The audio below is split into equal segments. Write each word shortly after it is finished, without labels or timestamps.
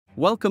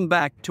Welcome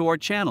back to our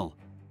channel.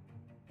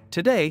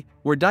 Today,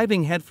 we're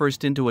diving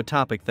headfirst into a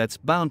topic that's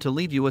bound to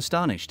leave you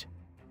astonished.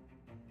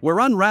 We're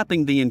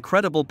unwrapping the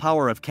incredible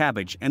power of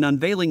cabbage and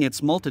unveiling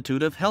its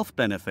multitude of health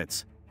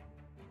benefits.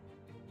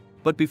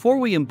 But before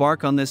we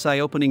embark on this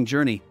eye-opening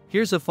journey,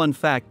 here's a fun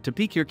fact to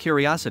pique your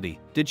curiosity.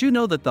 Did you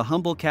know that the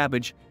humble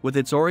cabbage, with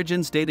its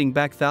origins dating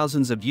back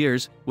thousands of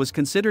years, was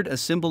considered a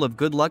symbol of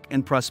good luck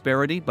and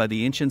prosperity by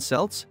the ancient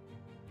Celts?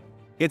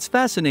 It's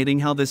fascinating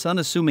how this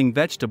unassuming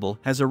vegetable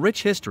has a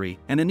rich history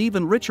and an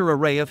even richer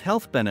array of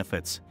health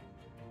benefits.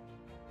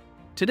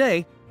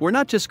 Today, we're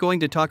not just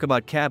going to talk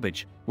about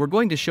cabbage, we're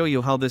going to show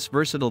you how this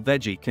versatile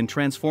veggie can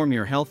transform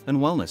your health and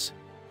wellness.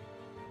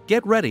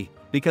 Get ready,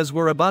 because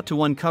we're about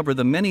to uncover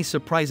the many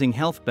surprising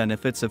health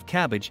benefits of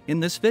cabbage in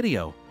this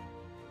video.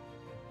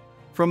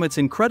 From its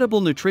incredible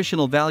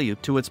nutritional value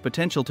to its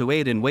potential to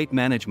aid in weight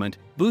management,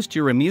 boost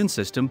your immune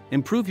system,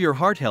 improve your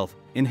heart health,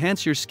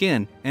 enhance your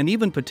skin, and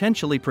even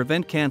potentially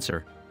prevent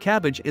cancer,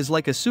 cabbage is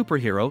like a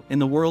superhero in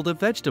the world of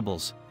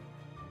vegetables.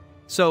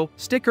 So,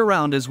 stick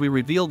around as we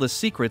reveal the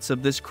secrets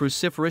of this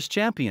cruciferous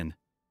champion.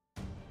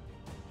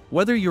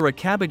 Whether you're a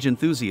cabbage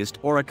enthusiast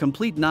or a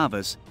complete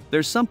novice,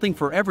 there's something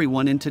for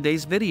everyone in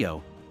today's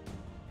video.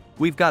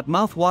 We've got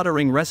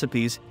mouth-watering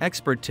recipes,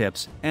 expert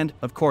tips, and,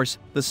 of course,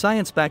 the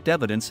science-backed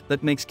evidence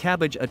that makes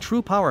cabbage a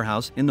true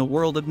powerhouse in the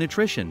world of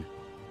nutrition.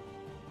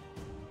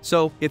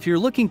 So, if you're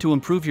looking to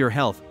improve your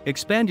health,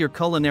 expand your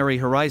culinary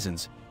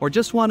horizons, or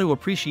just want to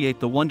appreciate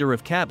the wonder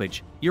of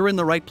cabbage, you're in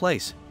the right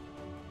place.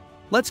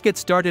 Let's get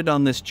started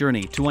on this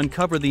journey to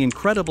uncover the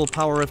incredible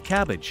power of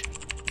cabbage.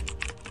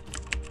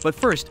 But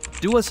first,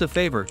 do us a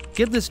favor,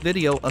 give this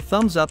video a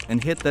thumbs up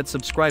and hit that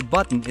subscribe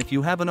button if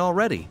you haven't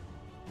already.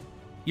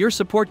 Your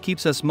support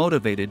keeps us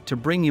motivated to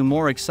bring you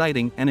more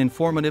exciting and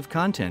informative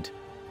content.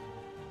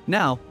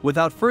 Now,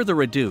 without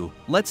further ado,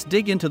 let's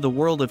dig into the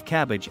world of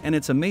cabbage and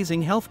its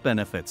amazing health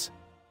benefits.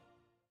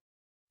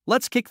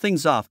 Let's kick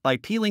things off by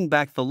peeling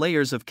back the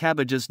layers of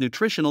cabbage's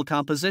nutritional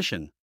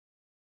composition.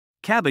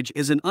 Cabbage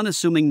is an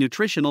unassuming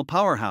nutritional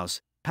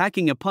powerhouse,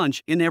 packing a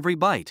punch in every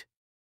bite.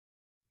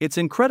 It's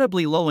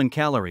incredibly low in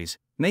calories,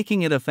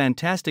 making it a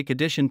fantastic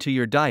addition to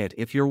your diet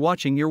if you're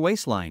watching your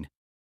waistline.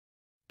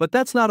 But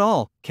that's not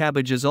all.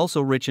 Cabbage is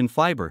also rich in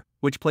fiber,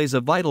 which plays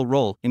a vital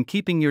role in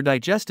keeping your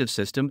digestive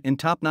system in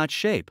top-notch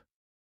shape.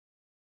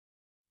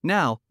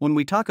 Now, when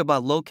we talk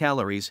about low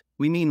calories,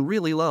 we mean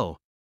really low.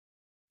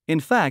 In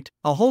fact,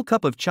 a whole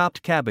cup of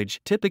chopped cabbage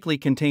typically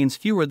contains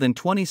fewer than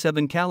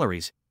 27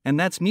 calories, and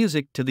that's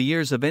music to the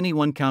ears of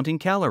anyone counting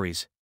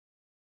calories.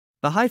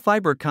 The high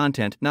fiber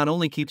content not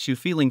only keeps you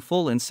feeling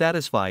full and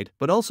satisfied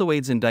but also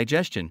aids in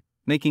digestion,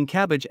 making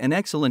cabbage an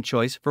excellent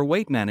choice for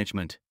weight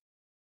management.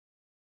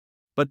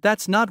 But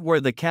that's not where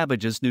the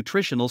cabbage's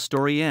nutritional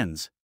story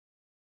ends.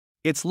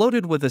 It's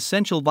loaded with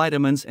essential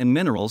vitamins and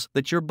minerals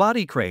that your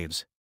body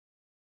craves.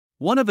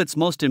 One of its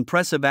most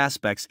impressive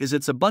aspects is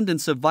its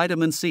abundance of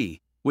vitamin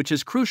C, which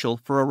is crucial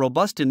for a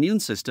robust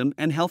immune system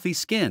and healthy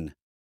skin.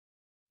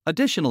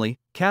 Additionally,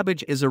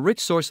 cabbage is a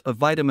rich source of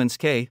vitamins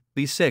K,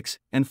 B6,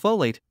 and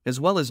folate, as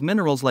well as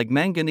minerals like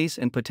manganese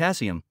and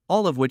potassium,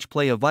 all of which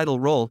play a vital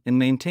role in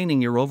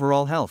maintaining your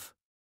overall health.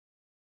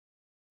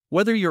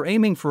 Whether you're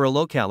aiming for a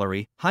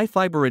low-calorie,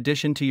 high-fiber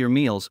addition to your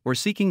meals or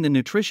seeking the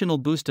nutritional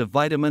boost of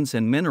vitamins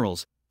and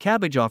minerals,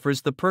 cabbage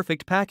offers the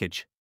perfect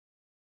package.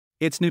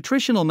 Its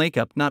nutritional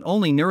makeup not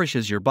only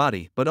nourishes your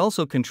body but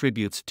also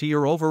contributes to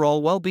your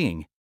overall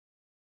well-being.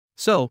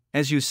 So,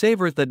 as you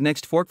savor that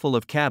next forkful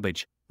of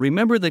cabbage,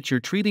 remember that you're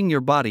treating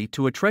your body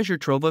to a treasure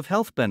trove of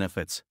health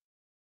benefits.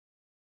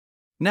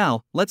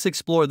 Now, let's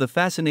explore the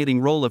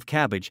fascinating role of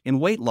cabbage in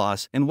weight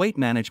loss and weight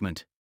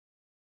management.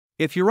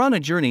 If you're on a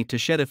journey to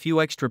shed a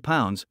few extra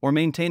pounds or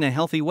maintain a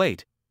healthy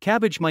weight,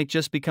 cabbage might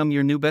just become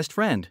your new best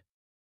friend.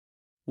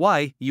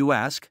 Why, you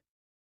ask?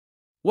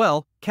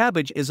 Well,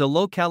 cabbage is a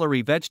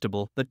low-calorie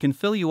vegetable that can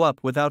fill you up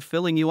without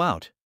filling you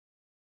out.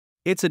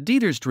 It's a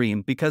eater's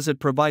dream because it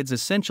provides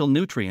essential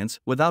nutrients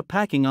without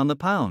packing on the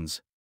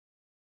pounds.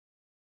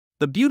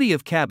 The beauty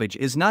of cabbage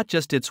is not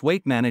just its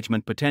weight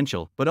management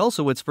potential but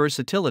also its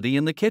versatility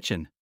in the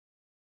kitchen.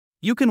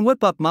 You can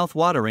whip up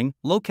mouth-watering,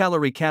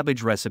 low-calorie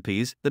cabbage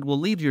recipes that will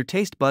leave your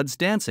taste buds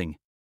dancing.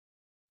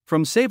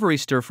 From savory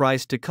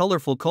stir-fries to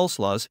colorful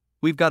coleslaws,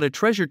 we've got a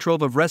treasure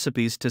trove of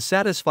recipes to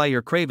satisfy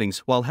your cravings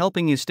while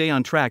helping you stay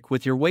on track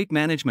with your weight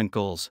management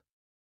goals.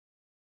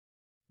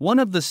 One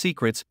of the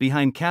secrets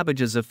behind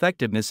cabbage's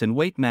effectiveness in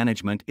weight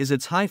management is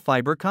its high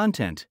fiber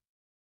content.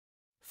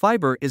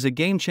 Fiber is a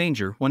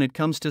game-changer when it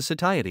comes to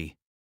satiety.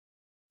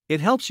 It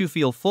helps you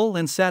feel full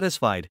and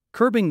satisfied,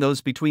 curbing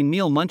those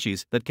between-meal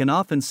munchies that can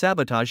often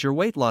sabotage your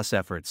weight loss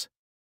efforts.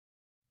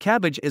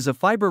 Cabbage is a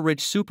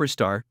fiber-rich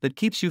superstar that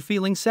keeps you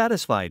feeling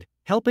satisfied,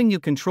 helping you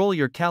control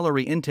your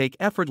calorie intake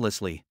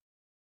effortlessly.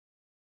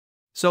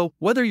 So,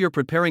 whether you're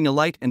preparing a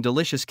light and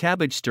delicious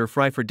cabbage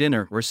stir-fry for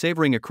dinner or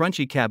savoring a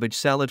crunchy cabbage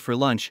salad for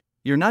lunch,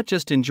 you're not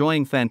just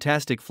enjoying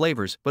fantastic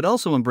flavors but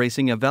also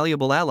embracing a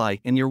valuable ally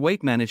in your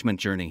weight management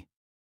journey.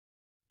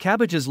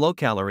 Cabbage's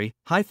low-calorie,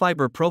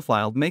 high-fiber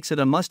profile makes it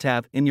a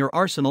must-have in your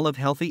arsenal of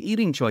healthy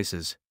eating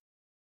choices.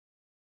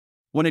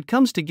 When it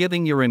comes to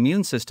giving your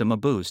immune system a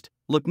boost,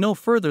 look no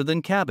further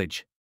than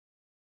cabbage.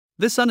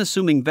 This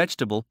unassuming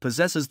vegetable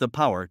possesses the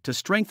power to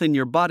strengthen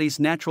your body's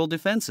natural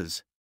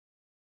defenses.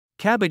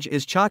 Cabbage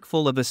is chock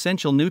full of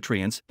essential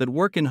nutrients that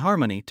work in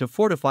harmony to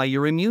fortify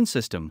your immune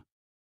system.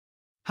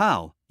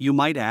 How, you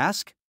might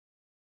ask?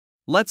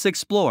 Let's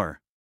explore.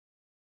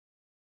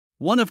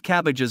 One of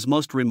cabbage's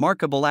most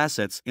remarkable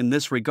assets in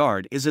this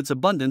regard is its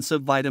abundance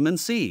of vitamin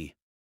C.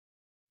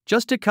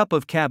 Just a cup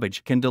of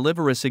cabbage can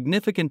deliver a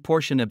significant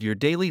portion of your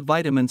daily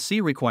vitamin C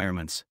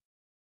requirements.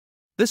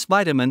 This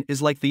vitamin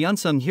is like the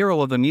unsung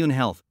hero of immune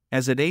health,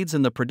 as it aids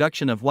in the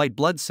production of white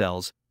blood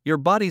cells, your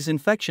body's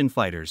infection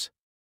fighters.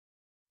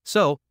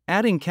 So,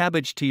 adding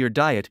cabbage to your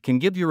diet can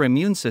give your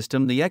immune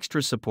system the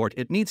extra support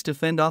it needs to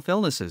fend off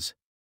illnesses.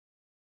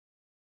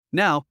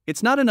 Now,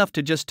 it's not enough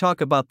to just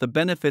talk about the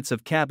benefits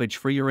of cabbage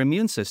for your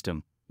immune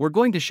system. We're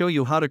going to show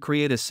you how to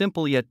create a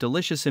simple yet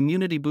delicious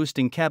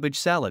immunity-boosting cabbage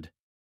salad.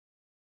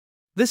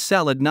 This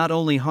salad not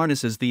only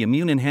harnesses the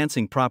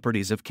immune-enhancing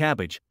properties of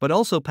cabbage, but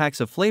also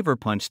packs a flavor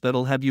punch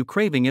that'll have you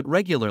craving it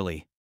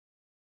regularly.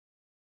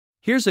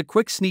 Here's a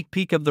quick sneak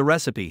peek of the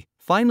recipe.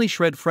 Finely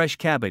shred fresh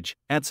cabbage,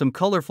 add some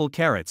colorful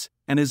carrots,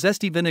 and a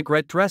zesty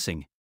vinaigrette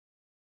dressing.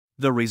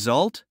 The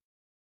result?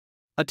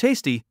 A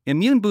tasty,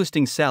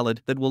 immune-boosting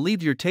salad that will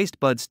leave your taste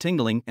buds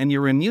tingling and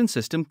your immune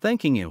system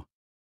thanking you.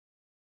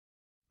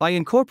 By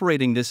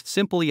incorporating this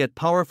simple yet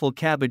powerful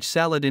cabbage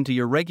salad into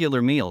your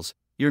regular meals,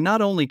 you're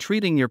not only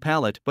treating your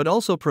palate but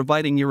also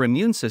providing your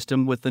immune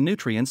system with the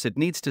nutrients it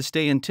needs to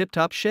stay in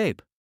tip-top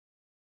shape.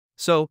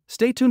 So,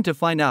 stay tuned to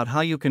find out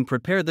how you can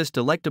prepare this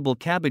delectable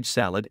cabbage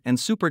salad and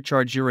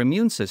supercharge your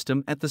immune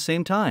system at the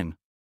same time.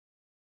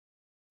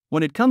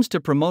 When it comes to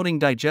promoting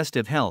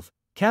digestive health,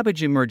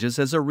 cabbage emerges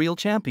as a real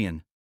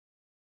champion.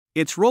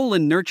 Its role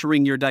in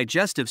nurturing your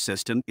digestive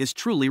system is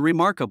truly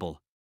remarkable.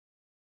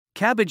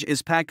 Cabbage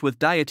is packed with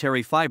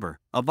dietary fiber,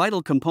 a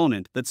vital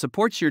component that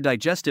supports your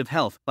digestive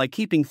health by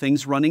keeping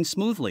things running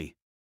smoothly.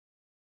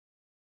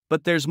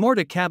 But there's more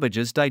to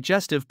cabbage's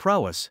digestive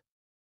prowess.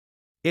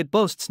 It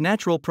boasts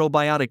natural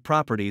probiotic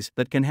properties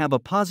that can have a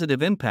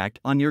positive impact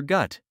on your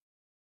gut.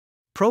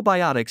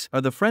 Probiotics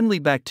are the friendly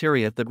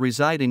bacteria that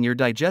reside in your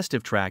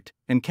digestive tract,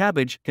 and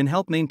cabbage can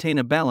help maintain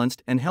a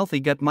balanced and healthy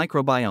gut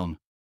microbiome.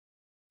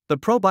 The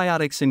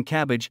probiotics in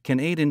cabbage can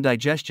aid in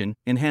digestion,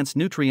 enhance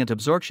nutrient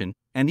absorption,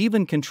 and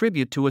even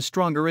contribute to a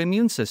stronger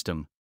immune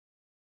system.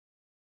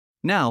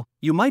 Now,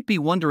 you might be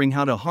wondering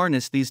how to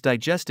harness these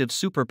digestive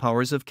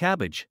superpowers of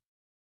cabbage.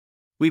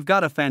 We've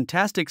got a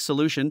fantastic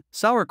solution: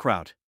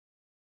 sauerkraut.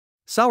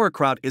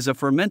 Sauerkraut is a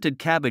fermented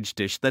cabbage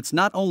dish that's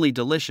not only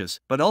delicious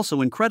but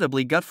also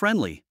incredibly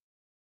gut-friendly.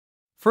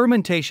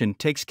 Fermentation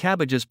takes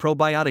cabbage's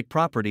probiotic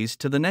properties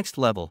to the next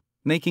level,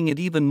 making it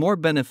even more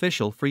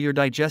beneficial for your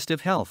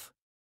digestive health.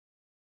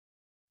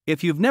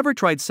 If you've never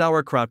tried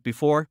sauerkraut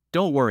before,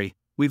 don't worry,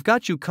 we've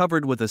got you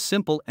covered with a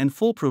simple and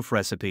foolproof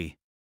recipe.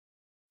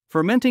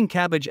 Fermenting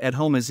cabbage at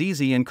home is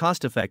easy and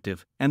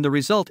cost-effective, and the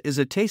result is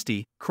a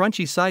tasty,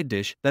 crunchy side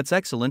dish that's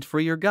excellent for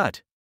your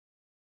gut.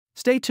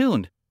 Stay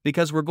tuned,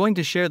 because we're going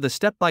to share the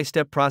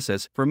step-by-step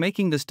process for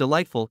making this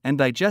delightful and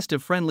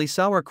digestive-friendly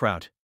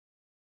sauerkraut.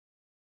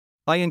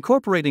 By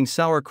incorporating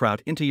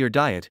sauerkraut into your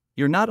diet,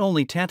 you're not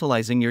only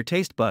tantalizing your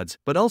taste buds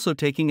but also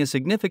taking a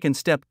significant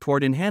step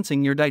toward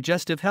enhancing your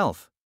digestive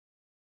health.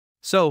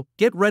 So,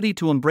 get ready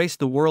to embrace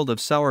the world of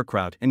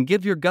sauerkraut and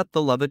give your gut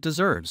the love it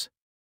deserves.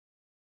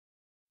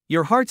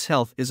 Your heart's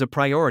health is a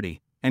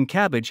priority, and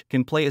cabbage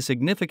can play a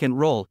significant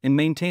role in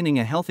maintaining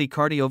a healthy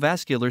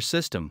cardiovascular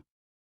system.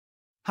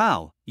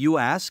 How, you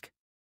ask?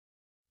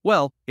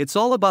 Well, it's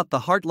all about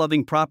the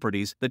heart-loving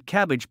properties that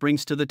cabbage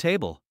brings to the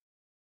table.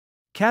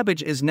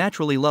 Cabbage is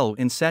naturally low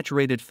in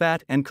saturated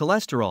fat and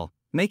cholesterol,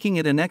 making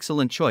it an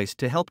excellent choice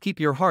to help keep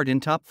your heart in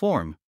top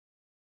form.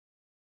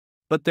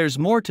 But there's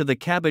more to the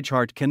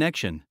cabbage-heart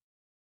connection.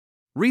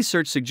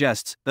 Research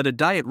suggests that a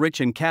diet rich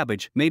in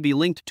cabbage may be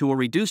linked to a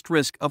reduced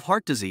risk of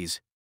heart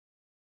disease.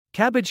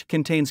 Cabbage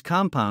contains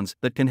compounds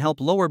that can help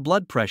lower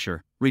blood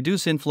pressure,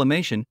 reduce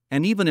inflammation,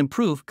 and even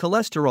improve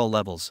cholesterol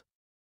levels.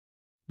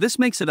 This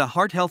makes it a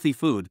heart-healthy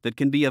food that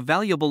can be a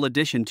valuable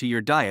addition to your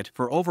diet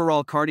for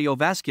overall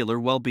cardiovascular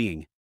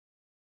well-being.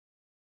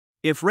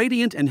 If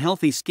radiant and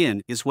healthy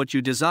skin is what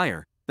you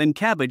desire, then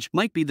cabbage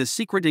might be the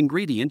secret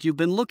ingredient you've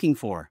been looking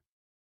for.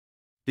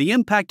 The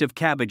impact of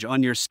cabbage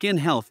on your skin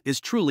health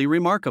is truly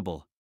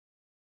remarkable.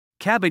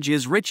 Cabbage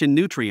is rich in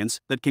nutrients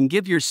that can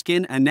give your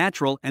skin a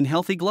natural and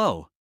healthy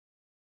glow.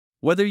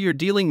 Whether you're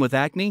dealing with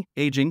acne,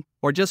 aging,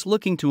 or just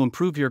looking to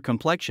improve your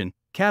complexion,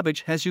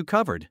 cabbage has you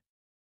covered.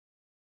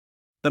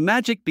 The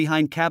magic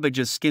behind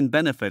cabbage's skin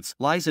benefits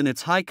lies in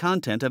its high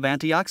content of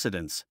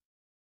antioxidants.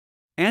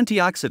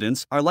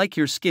 Antioxidants are like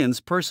your skin's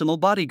personal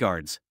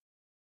bodyguards.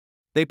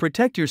 They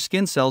protect your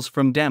skin cells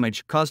from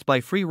damage caused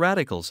by free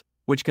radicals,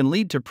 which can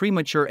lead to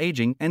premature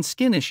aging and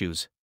skin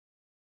issues.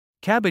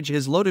 Cabbage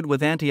is loaded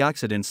with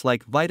antioxidants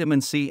like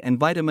vitamin C and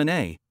vitamin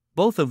A,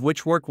 both of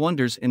which work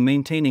wonders in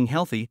maintaining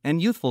healthy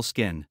and youthful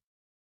skin.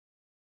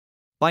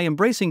 By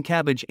embracing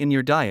cabbage in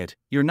your diet,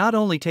 you're not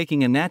only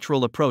taking a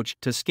natural approach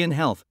to skin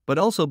health but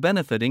also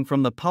benefiting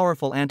from the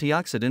powerful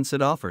antioxidants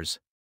it offers.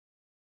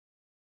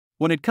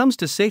 When it comes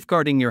to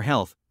safeguarding your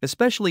health,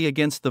 especially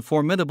against the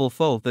formidable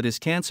foe that is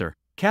cancer,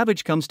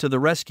 cabbage comes to the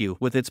rescue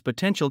with its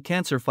potential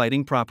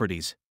cancer-fighting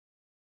properties.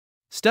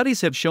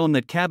 Studies have shown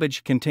that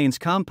cabbage contains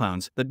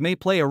compounds that may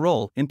play a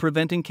role in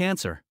preventing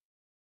cancer.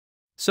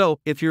 So,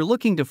 if you're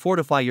looking to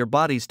fortify your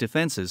body's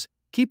defenses,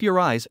 keep your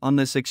eyes on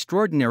this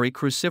extraordinary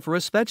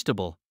cruciferous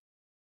vegetable.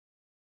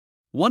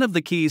 One of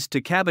the keys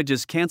to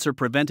cabbage's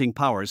cancer-preventing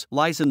powers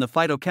lies in the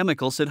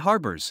phytochemicals it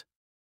harbors.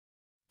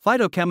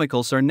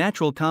 Phytochemicals are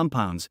natural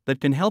compounds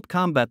that can help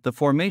combat the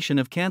formation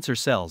of cancer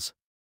cells.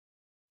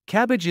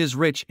 Cabbage is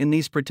rich in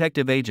these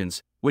protective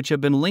agents, which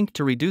have been linked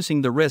to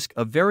reducing the risk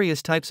of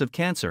various types of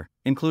cancer,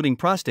 including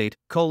prostate,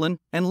 colon,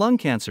 and lung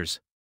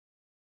cancers.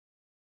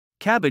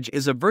 Cabbage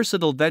is a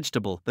versatile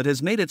vegetable that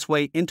has made its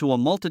way into a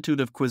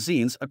multitude of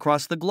cuisines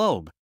across the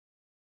globe.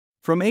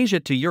 From Asia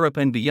to Europe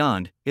and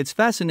beyond, it's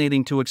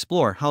fascinating to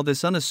explore how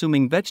this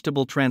unassuming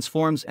vegetable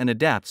transforms and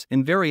adapts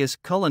in various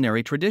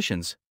culinary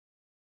traditions.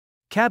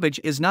 Cabbage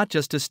is not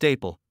just a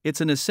staple, it's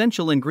an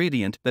essential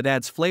ingredient that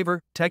adds flavor,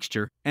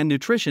 texture, and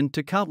nutrition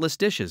to countless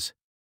dishes.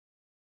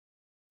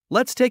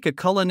 Let's take a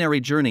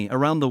culinary journey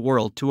around the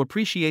world to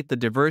appreciate the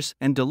diverse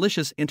and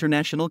delicious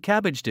international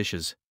cabbage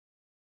dishes.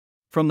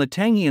 From the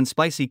tangy and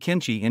spicy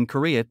kimchi in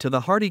Korea to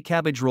the hearty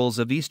cabbage rolls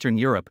of Eastern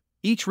Europe,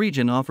 each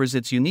region offers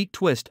its unique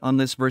twist on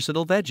this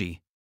versatile veggie.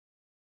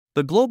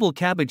 The global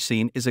cabbage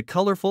scene is a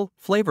colorful,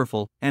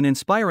 flavorful, and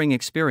inspiring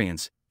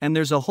experience, and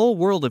there's a whole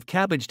world of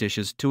cabbage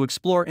dishes to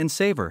explore and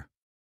savor.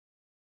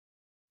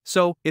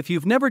 So, if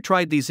you've never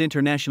tried these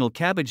international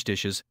cabbage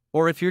dishes,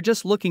 or if you're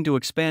just looking to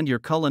expand your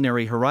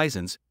culinary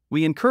horizons,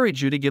 we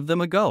encourage you to give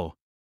them a go.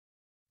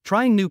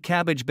 Trying new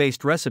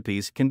cabbage-based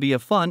recipes can be a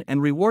fun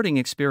and rewarding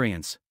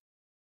experience.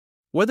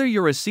 Whether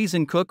you're a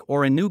seasoned cook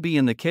or a newbie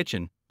in the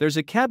kitchen, there's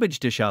a cabbage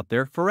dish out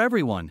there for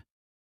everyone.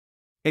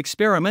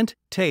 Experiment,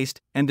 taste,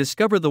 and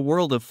discover the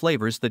world of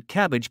flavors that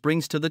cabbage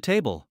brings to the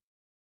table.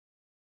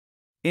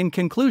 In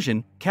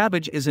conclusion,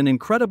 cabbage is an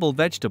incredible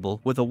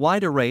vegetable with a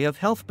wide array of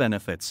health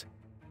benefits.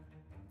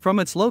 From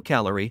its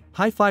low-calorie,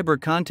 high-fiber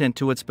content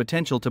to its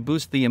potential to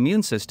boost the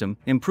immune system,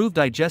 improve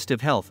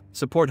digestive health,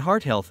 support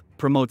heart health,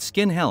 promote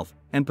skin health,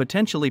 and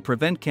potentially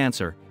prevent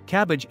cancer,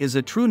 cabbage is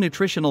a true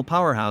nutritional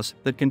powerhouse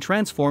that can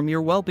transform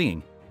your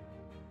well-being.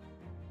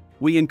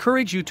 We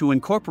encourage you to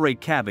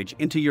incorporate cabbage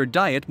into your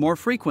diet more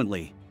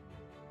frequently.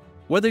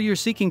 Whether you're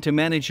seeking to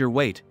manage your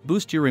weight,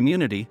 boost your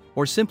immunity,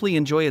 or simply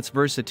enjoy its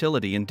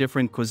versatility in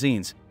different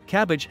cuisines,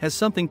 cabbage has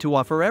something to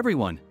offer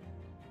everyone.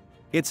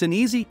 It's an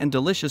easy and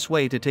delicious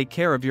way to take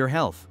care of your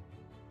health.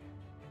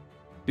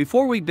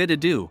 Before we bid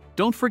adieu,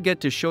 don't forget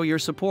to show your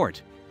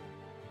support.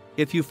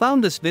 If you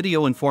found this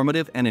video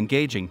informative and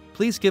engaging,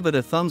 please give it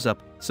a thumbs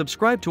up,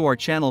 subscribe to our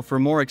channel for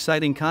more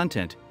exciting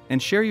content,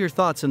 and share your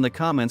thoughts in the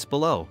comments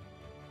below.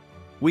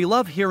 We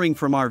love hearing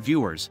from our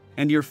viewers,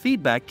 and your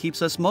feedback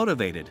keeps us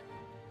motivated.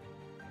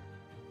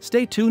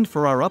 Stay tuned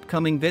for our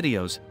upcoming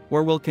videos,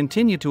 where we'll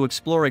continue to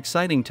explore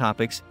exciting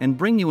topics and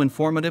bring you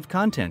informative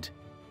content.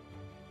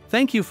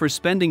 Thank you for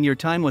spending your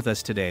time with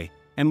us today,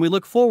 and we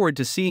look forward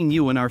to seeing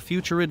you in our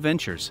future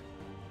adventures.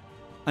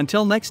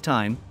 Until next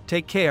time,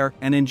 take care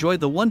and enjoy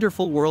the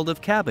wonderful world of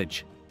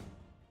cabbage.